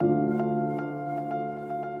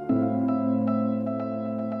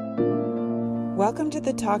Welcome to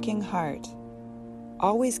the Talking Heart,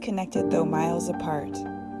 always connected though miles apart.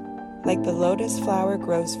 Like the lotus flower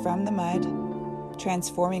grows from the mud,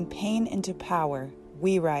 transforming pain into power,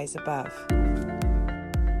 we rise above.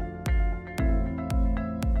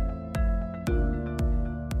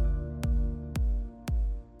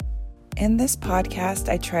 In this podcast,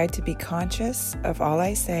 I try to be conscious of all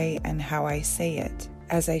I say and how I say it,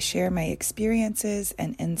 as I share my experiences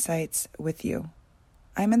and insights with you.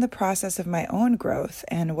 I'm in the process of my own growth,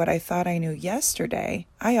 and what I thought I knew yesterday,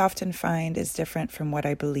 I often find is different from what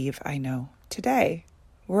I believe I know today.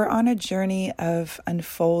 We're on a journey of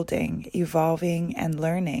unfolding, evolving, and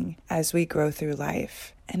learning as we grow through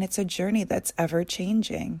life, and it's a journey that's ever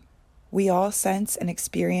changing. We all sense and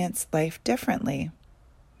experience life differently.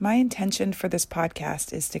 My intention for this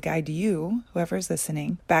podcast is to guide you, whoever's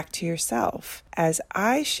listening, back to yourself as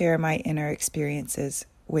I share my inner experiences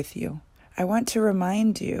with you. I want to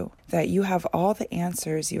remind you that you have all the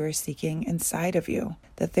answers you are seeking inside of you,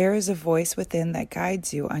 that there is a voice within that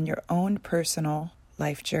guides you on your own personal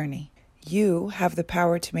life journey. You have the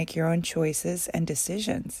power to make your own choices and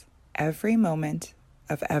decisions every moment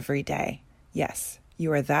of every day. Yes,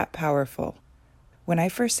 you are that powerful. When I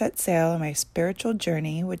first set sail on my spiritual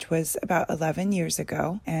journey, which was about 11 years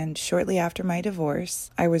ago, and shortly after my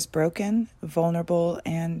divorce, I was broken, vulnerable,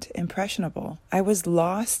 and impressionable. I was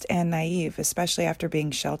lost and naive, especially after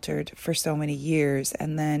being sheltered for so many years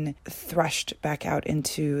and then thrust back out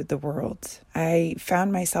into the world. I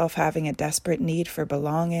found myself having a desperate need for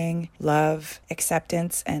belonging, love,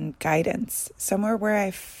 acceptance, and guidance, somewhere where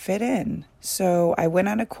I fit in. So I went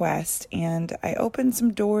on a quest and I opened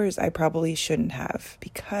some doors I probably shouldn't have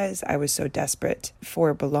because I was so desperate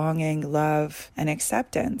for belonging, love, and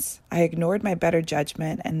acceptance. I ignored my better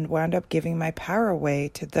judgment and wound up giving my power away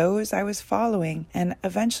to those I was following, and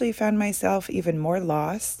eventually found myself even more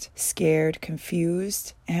lost, scared,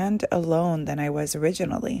 confused, and alone than I was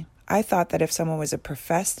originally. I thought that if someone was a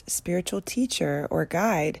professed spiritual teacher or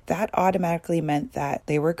guide, that automatically meant that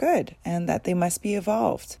they were good and that they must be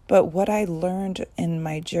evolved. But what I learned in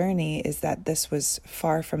my journey is that this was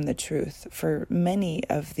far from the truth for many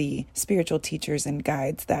of the spiritual teachers and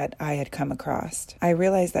guides that I had come across. I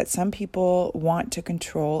realized that some people want to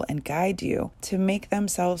control and guide you to make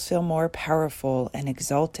themselves feel more powerful and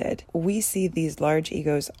exalted. We see these large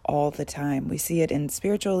egos all the time. We see it in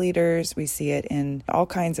spiritual leaders. We see it in all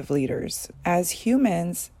kinds of leaders. As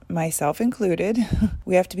humans, myself included,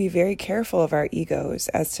 we have to be very careful of our egos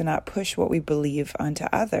as to not push what we believe onto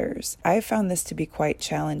others. I found this to be quite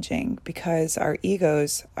challenging because our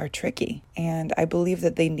egos are tricky, and I believe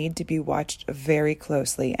that they need to be watched very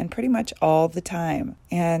closely and pretty much all the time.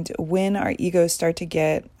 And when our egos start to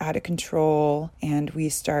get out of control and we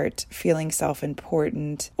start feeling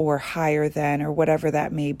self-important or higher than or whatever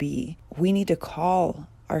that may be, we need to call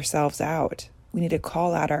ourselves out. We need to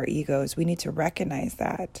call out our egos. We need to recognize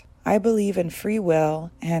that. I believe in free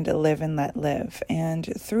will and live and let live. And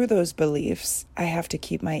through those beliefs, I have to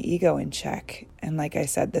keep my ego in check. And like I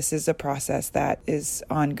said, this is a process that is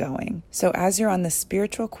ongoing. So as you're on the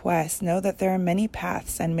spiritual quest, know that there are many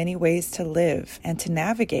paths and many ways to live and to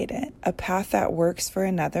navigate it. A path that works for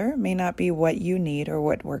another may not be what you need or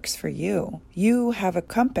what works for you. You have a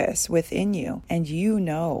compass within you, and you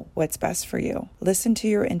know what's best for you. Listen to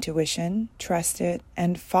your intuition, trust it,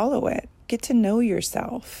 and follow it. Get to know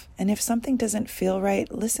yourself. And if something doesn't feel right,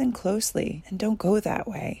 listen closely and don't go that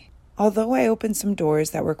way. Although I opened some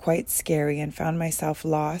doors that were quite scary and found myself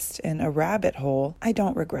lost in a rabbit hole, I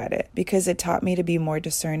don't regret it because it taught me to be more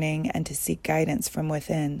discerning and to seek guidance from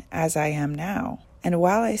within as I am now. And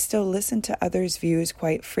while I still listen to others' views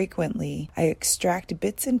quite frequently, I extract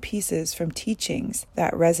bits and pieces from teachings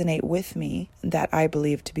that resonate with me that I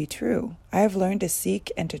believe to be true. I have learned to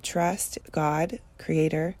seek and to trust God,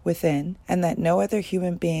 Creator, within, and that no other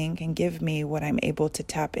human being can give me what I'm able to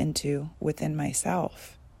tap into within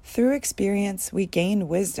myself. Through experience, we gain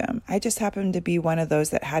wisdom. I just happen to be one of those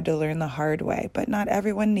that had to learn the hard way, but not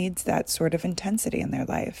everyone needs that sort of intensity in their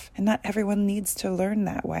life. And not everyone needs to learn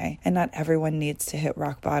that way. And not everyone needs to hit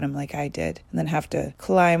rock bottom like I did and then have to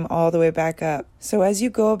climb all the way back up. So as you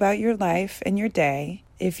go about your life and your day,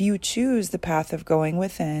 if you choose the path of going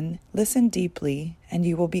within, listen deeply and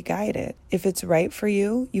you will be guided. If it's right for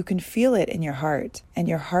you, you can feel it in your heart, and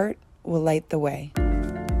your heart will light the way.